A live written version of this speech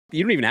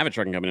You don't even have a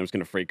trucking company. I'm just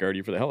going to freight guard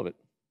you for the hell of it.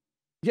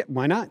 Yeah,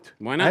 why not?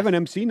 Why not? I have an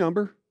MC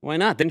number. Why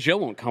not? Then Jill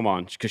won't come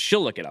on because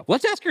she'll look it up.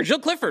 Let's ask her. Jill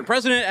Clifford,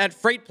 president at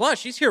FreightPlus.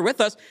 She's here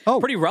with us. Oh.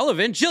 Pretty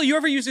relevant. Jill, you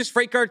ever use this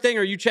freight card thing?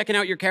 Are you checking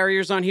out your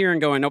carriers on here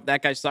and going, nope,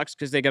 that guy sucks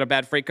because they got a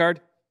bad freight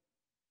card?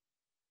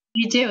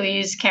 We do. We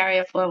use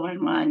Carrier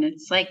 411.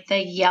 It's like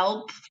the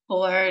Yelp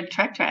for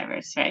truck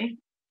drivers, right?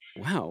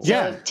 Wow.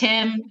 Yeah. So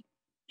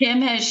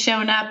Tim has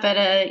shown up at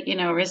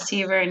a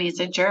receiver and he's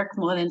a jerk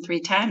more than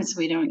 3 times.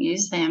 We don't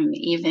use them,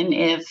 even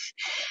if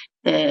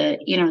the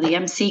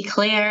MC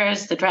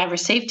clears, the driver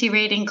safety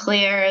rating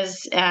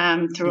clears,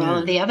 through all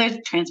of the other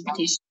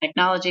transportation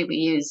technology we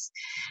use.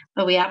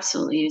 But we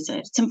absolutely use it.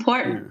 It's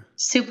important,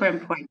 super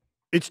important.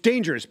 It's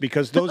dangerous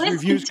because those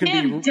reviews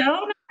can be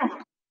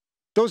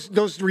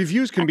those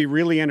reviews can be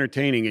really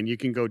entertaining, and you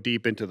can go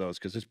deep into those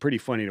because it's pretty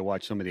funny to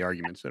watch some of the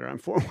arguments that are on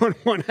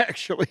 411.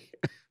 Actually,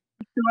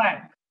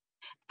 sure.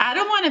 I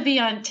don't want to be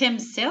on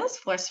Tim's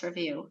Salesforce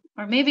review,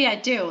 or maybe I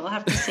do. We'll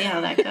have to see how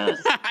that goes.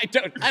 I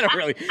don't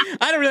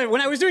really. When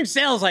I was doing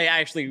sales,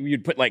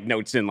 you'd put like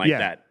notes in like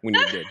that when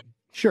you did.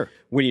 Sure.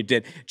 When you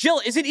did.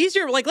 Jill, is it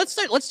easier? Like, let's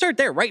start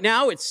there. Right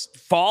now, it's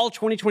fall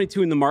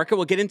 2022 in the market.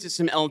 We'll get into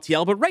some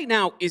LTL, but right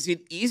now, is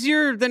it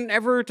easier than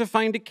ever to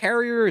find a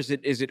carrier? Is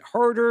it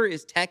harder?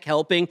 Is tech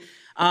helping?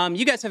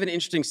 You guys have an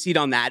interesting seat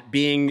on that,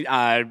 being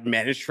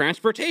managed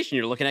transportation.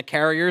 You're looking at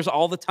carriers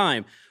all the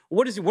time.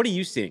 What are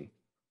you seeing?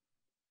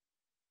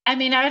 I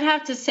mean, I would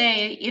have to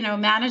say,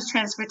 managed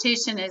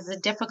transportation is a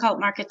difficult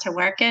market to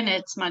work in.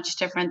 It's much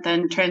different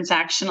than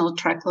transactional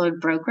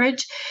truckload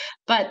brokerage.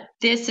 But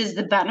this is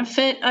the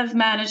benefit of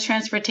managed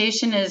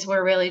transportation is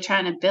we're really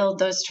trying to build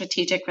those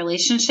strategic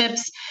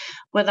relationships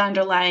with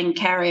underlying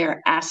carrier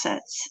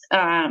assets.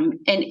 And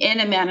in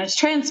a managed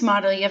trans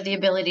model, you have the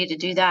ability to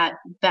do that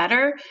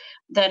better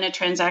than a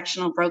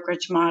transactional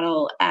brokerage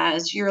model,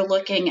 as you're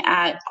looking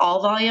at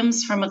all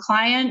volumes from a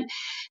client.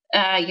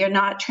 You're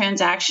not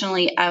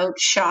transactionally out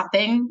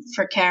shopping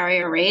for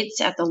carrier rates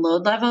at the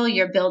load level.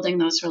 You're building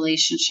those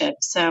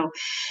relationships. So,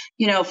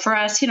 for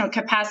us,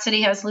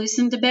 capacity has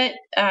loosened a bit.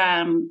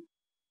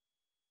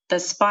 The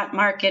spot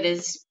market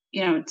is,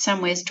 in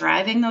some ways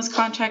driving those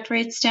contract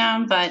rates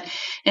down. But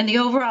in the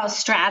overall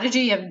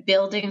strategy of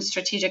building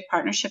strategic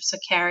partnerships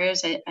with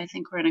carriers, I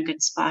think we're in a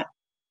good spot.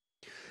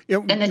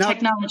 And the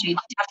technology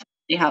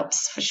definitely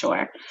helps for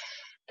sure.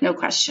 No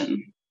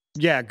question.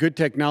 Yeah, good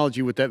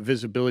technology with that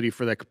visibility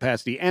for that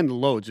capacity and the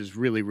loads is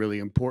really, really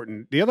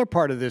important. The other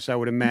part of this, I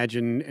would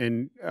imagine,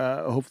 and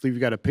hopefully you've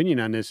got opinion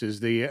on this,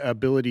 is the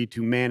ability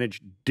to manage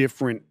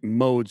different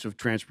modes of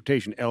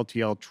transportation,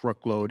 LTL,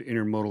 truckload,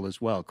 intermodal as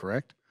well,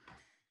 correct?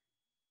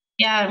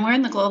 Yeah, and we're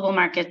in the global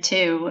market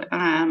too.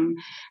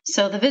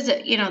 So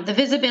the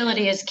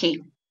visibility is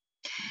key.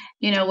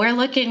 We're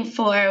looking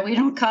for, we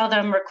don't call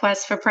them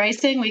requests for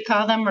pricing, we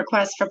call them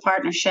requests for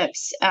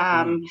partnerships.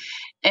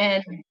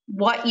 And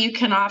what you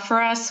can offer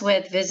us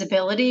with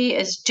visibility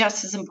is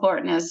just as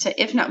important as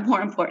to, if not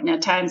more important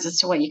at times, as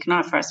to what you can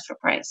offer us for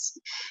price.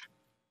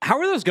 How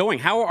are those going?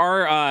 How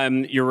are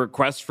your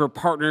requests for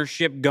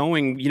partnership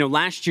going?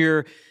 Last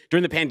year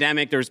during the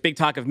pandemic, there was big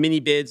talk of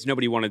mini bids.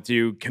 Nobody wanted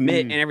to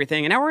commit and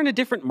everything. And now we're in a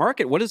different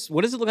market. What does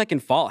it look like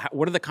in fall?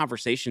 What are the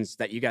conversations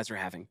that you guys are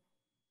having?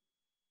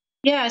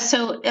 Yeah,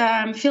 so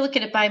if you look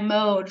at it by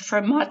mode,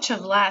 for much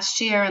of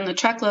last year in the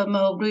truckload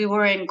mode, we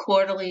were in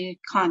quarterly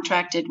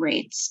contracted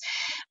rates.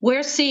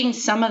 We're seeing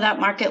some of that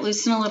market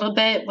loosen a little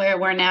bit, where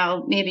we're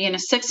now maybe in a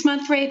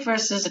 6-month rate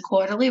versus a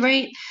quarterly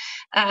rate.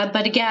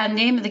 But again,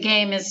 name of the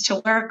game is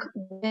to work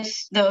with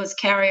those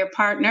carrier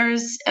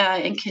partners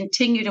and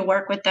continue to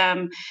work with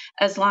them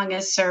as long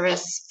as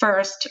service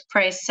first,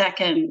 price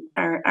second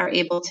are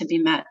able to be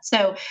met.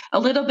 So a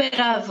little bit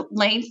of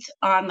length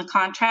on the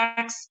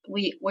contracts.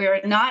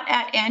 We're not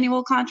at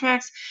annual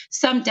contracts.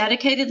 Some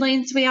dedicated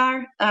lanes we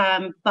are,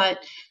 but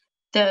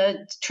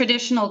the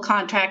traditional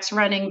contracts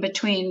running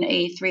between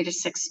a 3 to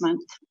 6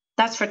 month.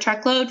 That's for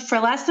truckload. For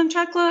less than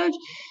truckload,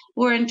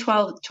 we're in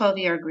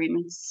 12-year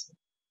agreements.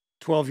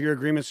 12-year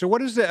agreement. So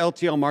what is the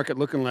LTL market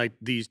looking like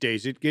these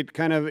days? It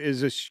kind of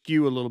is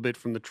askew a little bit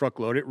from the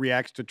truckload. It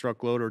reacts to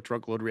truckload, or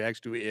truckload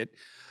reacts to it,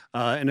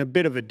 in a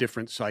bit of a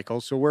different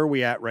cycle. So where are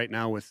we at right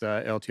now with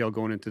LTL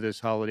going into this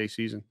holiday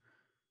season?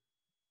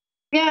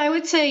 Yeah, I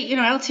would say,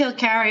 LTL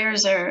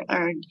carriers are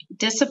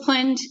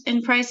disciplined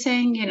in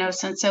pricing.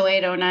 Since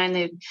 08, 09,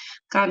 they've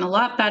gotten a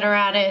lot better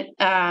at it.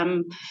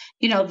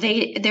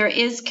 There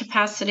is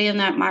capacity in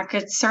that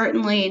market,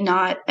 certainly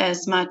not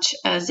as much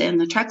as in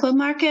the truckload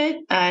market.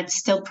 It's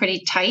still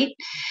pretty tight.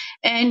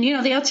 And,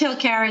 the LTL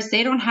carriers,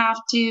 they don't have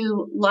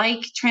to,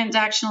 like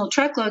transactional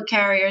truckload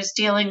carriers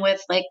dealing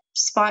with like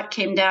spot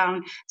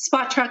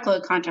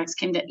truckload contracts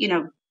came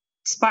down,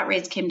 spot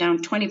rates came down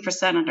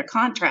 20% under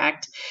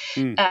contract.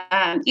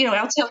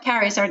 LTL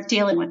carriers aren't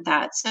dealing with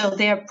that. So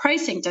their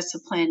pricing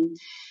discipline,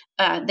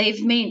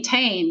 they've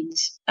maintained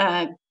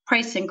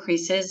price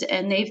increases,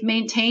 and they've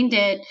maintained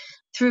it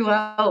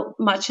throughout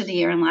much of the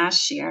year and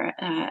last year.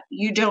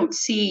 You don't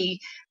see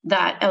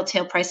that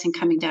LTL pricing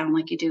coming down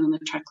like you do in the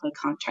truckload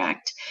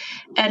contract.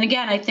 And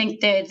again, I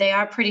think they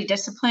are pretty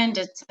disciplined.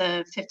 It's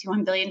a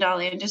 $51 billion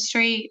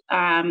industry.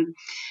 And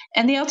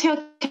the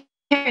LTL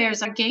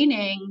carriers are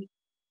gaining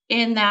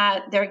in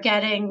that they're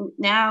getting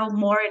now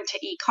more into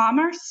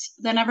e-commerce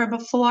than ever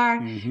before.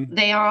 Mm-hmm.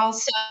 They are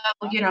also,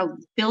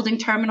 building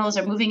terminals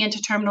or moving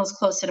into terminals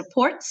closer to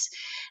ports.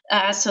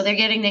 So they're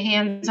getting their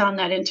hands on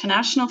that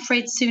international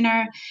freight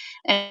sooner.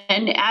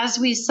 And as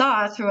we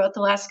saw throughout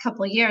the last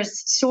couple of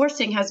years,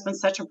 sourcing has been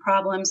such a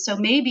problem. So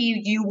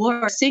maybe you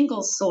were a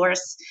single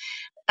source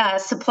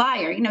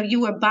supplier.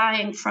 You were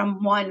buying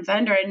from one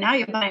vendor and now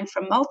you're buying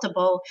from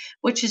multiple,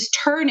 which is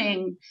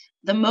turning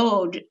the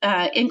mode,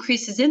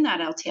 increases in that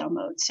LTL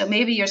mode. So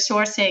maybe you're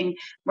sourcing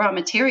raw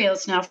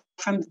materials now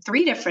from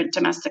 3 different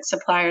domestic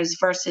suppliers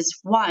versus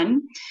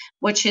 1,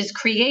 which is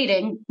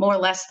creating more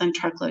less than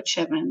truckload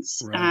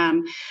shipments. Right.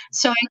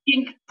 So I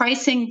think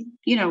pricing,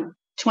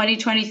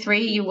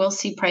 2023, you will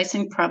see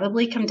pricing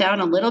probably come down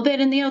a little bit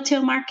in the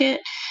LTL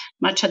market.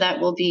 Much of that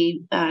will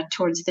be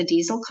towards the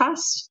diesel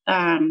cost.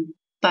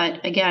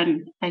 But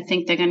again, I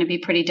think they're going to be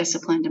pretty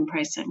disciplined in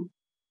pricing,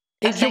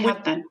 as they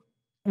have been.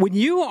 When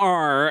you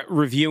are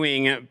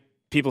reviewing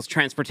people's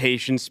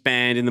transportation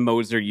spend and the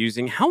modes they're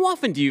using, how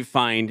often do you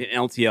find in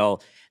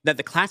LTL that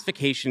the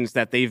classifications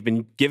that they've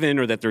been given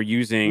or that they're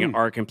using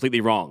are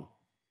completely wrong?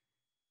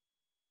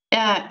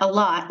 A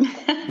lot.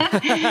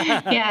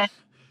 Yeah,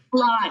 a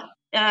lot.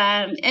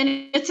 And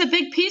it's a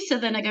big piece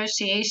of the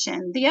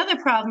negotiation. The other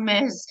problem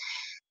is,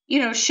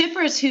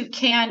 shippers who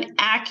can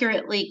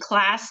accurately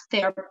class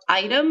their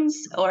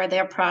items or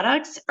their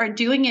products are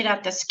doing it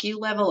at the SKU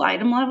level,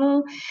 item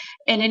level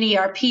in an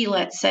ERP,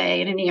 let's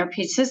say, in an ERP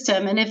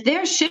system. And if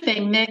they're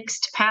shipping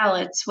mixed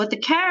pallets, what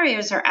the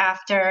carriers are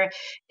after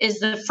is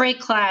the freight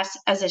class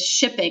as a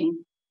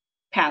shipping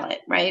pallet,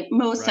 right?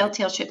 Most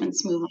LTL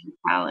shipments move on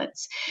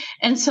pallets.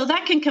 And so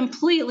that can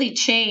completely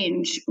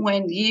change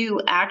when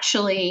you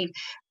actually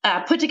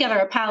put together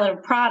a pallet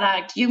of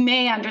product. You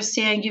may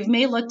understand, you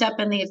may looked up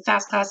in the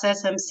fast class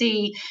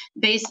SMC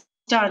based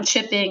on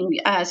shipping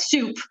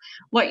soup,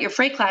 what your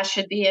freight class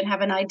should be and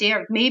have an idea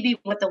of maybe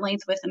what the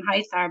length, width, and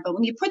height are. But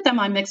when you put them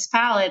on mixed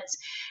pallets,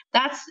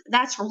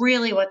 that's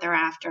really what they're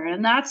after.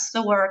 And that's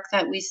the work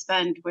that we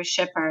spend with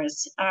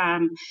shippers.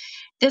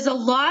 There's a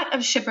lot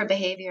of shipper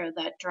behavior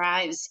that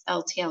drives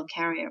LTL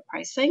carrier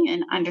pricing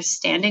and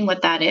understanding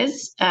what that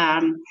is.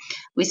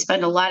 We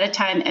spend a lot of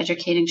time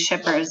educating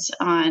shippers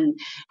on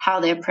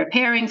how they're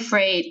preparing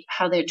freight,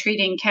 how they're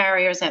treating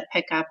carriers at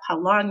pickup, how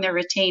long they're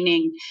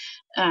retaining.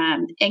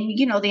 And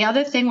the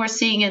other thing we're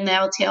seeing in the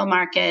LTL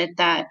market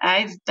that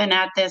I've been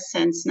at this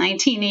since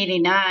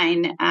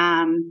 1989,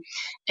 and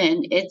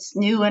it's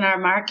new in our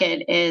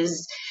market,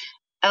 is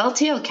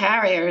LTL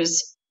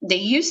carriers. They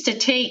used to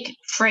take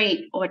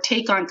freight or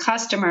take on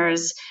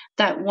customers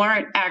that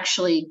weren't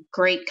actually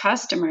great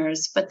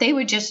customers, but they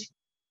would just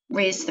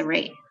raise the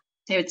rate.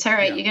 They would say, all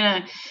right, you're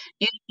going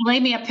to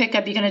delay me a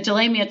pickup, you're going to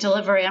delay me a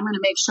delivery. I'm going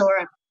to make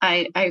sure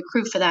I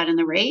accrue for that in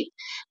the rate.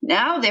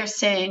 Now they're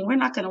saying, we're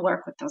not going to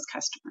work with those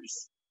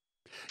customers.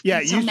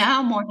 Yeah. So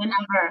now more than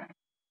ever.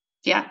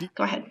 Yeah,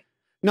 go ahead.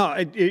 No,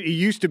 it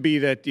used to be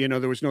that,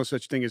 there was no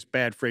such thing as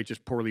bad freight,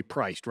 just poorly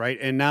priced, right?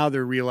 And now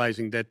they're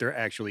realizing that there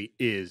actually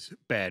is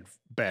bad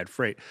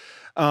freight.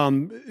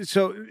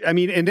 So, I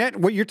mean, and that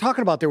what you're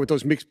talking about there with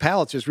those mixed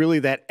pallets is really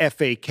that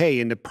FAK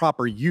and the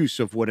proper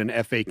use of what an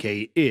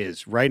FAK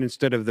is, right?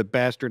 Instead of the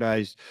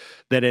bastardized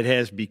that it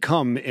has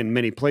become in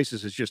many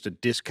places, it's just a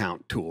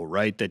discount tool,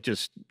 right?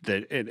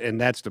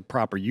 And that's the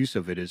proper use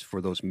of it is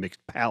for those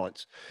mixed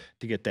pallets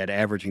to get that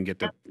average and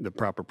get the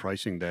proper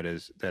pricing that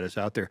is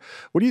out there.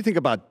 What do you think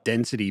about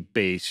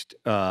density-based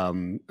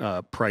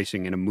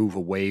pricing and a move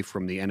away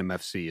from the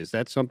NMFC? Is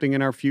that something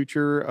in our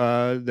future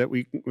that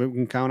we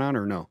can count on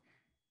or no?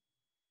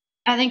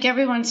 I think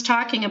everyone's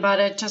talking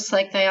about it just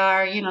like they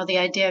are, the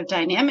idea of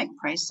dynamic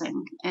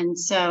pricing. And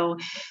so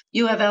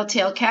you have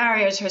LTL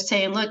carriers who are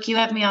saying, look, you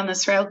have me on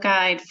this route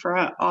guide for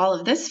all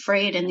of this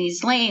freight in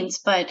these lanes,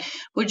 but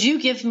would you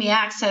give me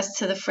access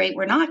to the freight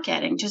we're not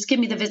getting? Just give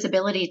me the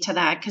visibility to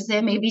that, because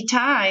there may be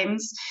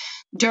times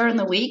during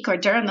the week or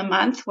during the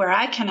month where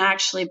I can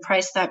actually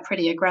price that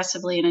pretty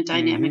aggressively in a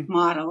dynamic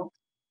model.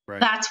 Right.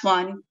 That's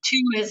one.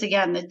 2 is,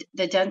 again,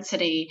 the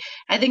density.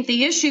 I think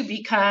the issue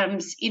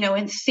becomes,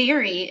 in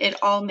theory, it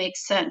all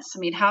makes sense. I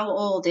mean, how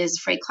old is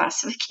freight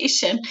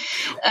classification?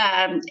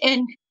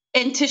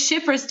 And to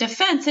shippers'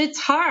 defense, it's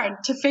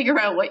hard to figure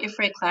out what your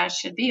freight class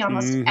should be.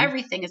 Almost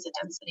everything is a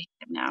density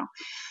now.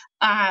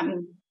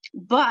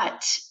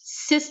 But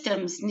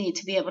systems need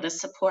to be able to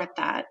support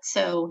that.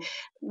 So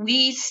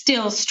we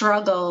still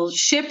struggle,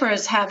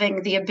 shippers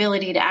having the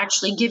ability to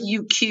actually give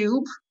you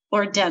cube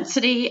or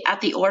density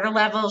at the order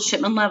level,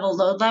 shipment level,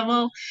 load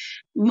level.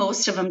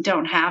 Most of them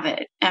don't have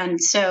it.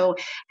 And so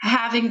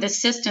having the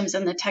systems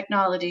and the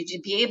technology to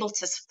be able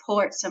to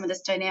support some of this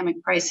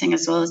dynamic pricing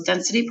as well as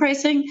density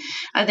pricing,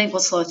 I think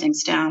will slow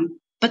things down.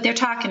 But they're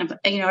talking about,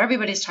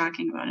 everybody's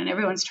talking about it and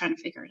everyone's trying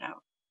to figure it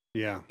out.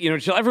 Yeah. You know,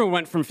 Jill, everyone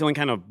went from feeling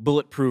kind of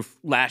bulletproof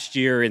last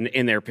year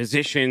in their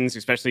positions,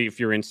 especially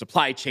if you're in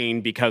supply chain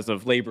because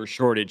of labor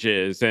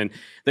shortages and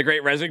the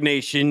Great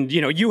Resignation.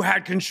 You know, you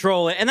had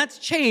control, and that's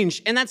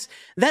changed, and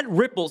that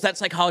ripples. That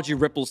psychology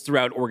ripples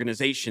throughout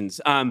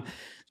organizations.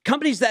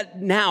 Companies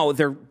that now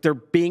they're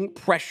being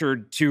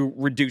pressured to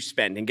reduce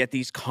spend and get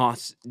these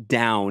costs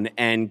down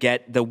and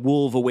get the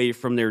wolf away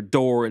from their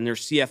door and their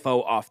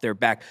CFO off their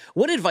back.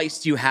 What advice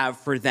do you have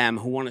for them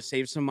who want to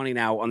save some money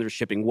now on their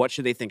shipping? What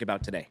should they think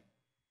about today?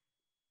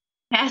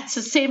 That's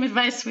the same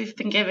advice we've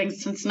been giving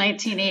since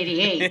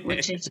 1988,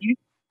 which is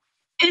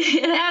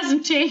it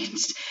hasn't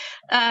changed.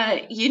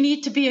 You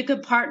need to be a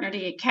good partner to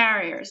your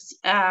carriers.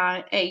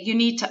 You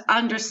need to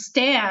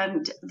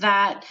understand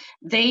that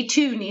they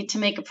too need to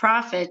make a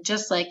profit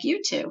just like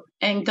you two.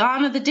 And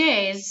gone are the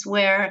days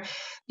where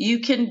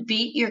you can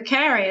beat your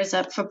carriers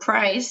up for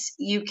price.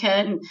 You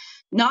can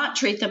not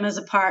treat them as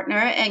a partner,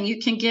 and you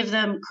can give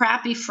them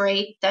crappy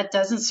freight that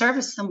doesn't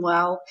service them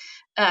well.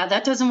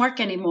 That doesn't work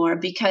anymore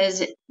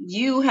because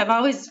you have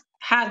always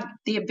had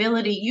the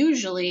ability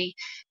usually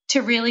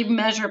to really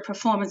measure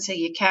performance of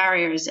your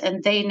carriers,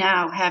 and they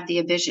now have the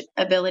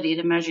ability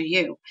to measure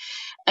you.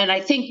 And I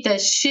think the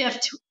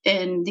shift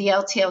in the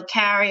LTL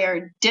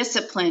carrier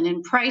discipline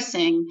and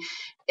pricing,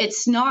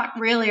 it's not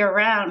really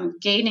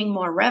around gaining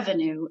more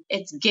revenue,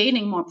 it's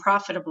gaining more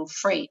profitable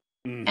freight.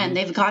 Mm-hmm. And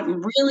they've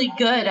gotten really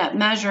good at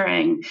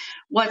measuring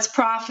what's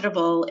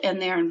profitable in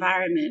their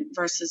environment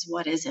versus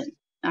what isn't.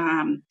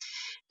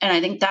 And I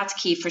think that's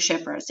key for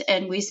shippers.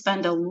 And we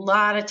spend a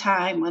lot of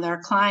time with our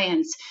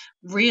clients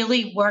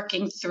really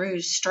working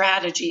through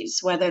strategies,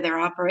 whether they're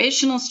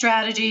operational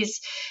strategies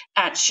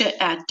at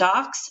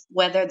docks,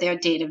 whether they're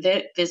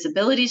data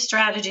visibility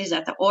strategies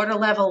at the order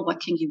level.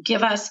 What can you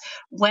give us?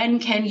 When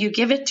can you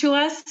give it to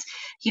us?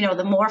 You know,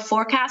 the more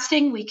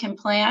forecasting we can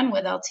plan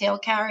with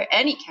LTL carrier,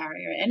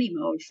 any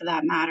mode for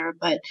that matter.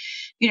 But,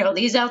 you know,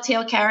 these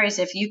LTL carriers,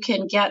 if you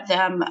can get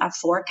them a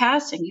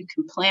forecast and you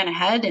can plan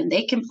ahead and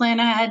they can plan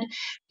ahead,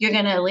 you're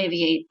going to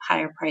alleviate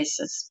higher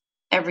prices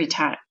every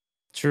time.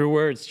 True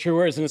words.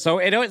 And so,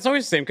 you know, it's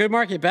always the same. Good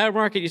market, bad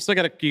market. You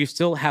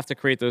still have to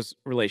create those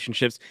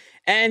relationships.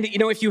 And, you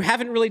know, if you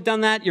haven't really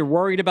done that, you're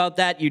worried about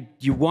that,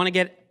 you want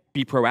to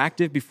be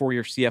proactive before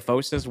your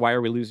CFO says, why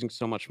are we losing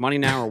so much money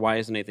now? Or why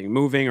isn't anything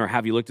moving? Or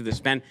have you looked at the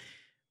spend?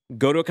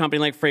 Go to a company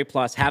like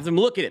FreightPlus, have them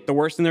look at it. The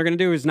worst thing they're going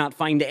to do is not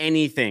find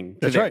anything.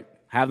 That's right.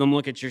 Have them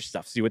look at your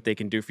stuff, see what they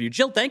can do for you.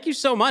 Jill, thank you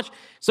so much.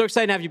 So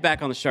excited to have you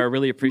back on the show. I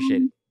really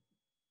appreciate it.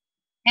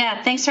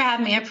 Yeah, thanks for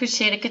having me. I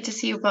appreciate it. Good to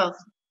see you both.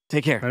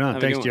 Take care. Right on.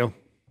 Thanks, Jill.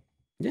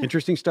 Yeah.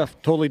 Interesting stuff.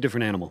 Totally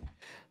different animal.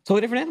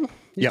 Totally different animal.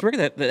 Used to work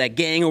at that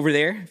gang over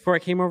there before I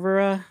came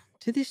over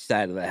to this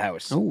side of the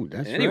house. Oh,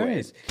 that's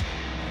Anyways. right.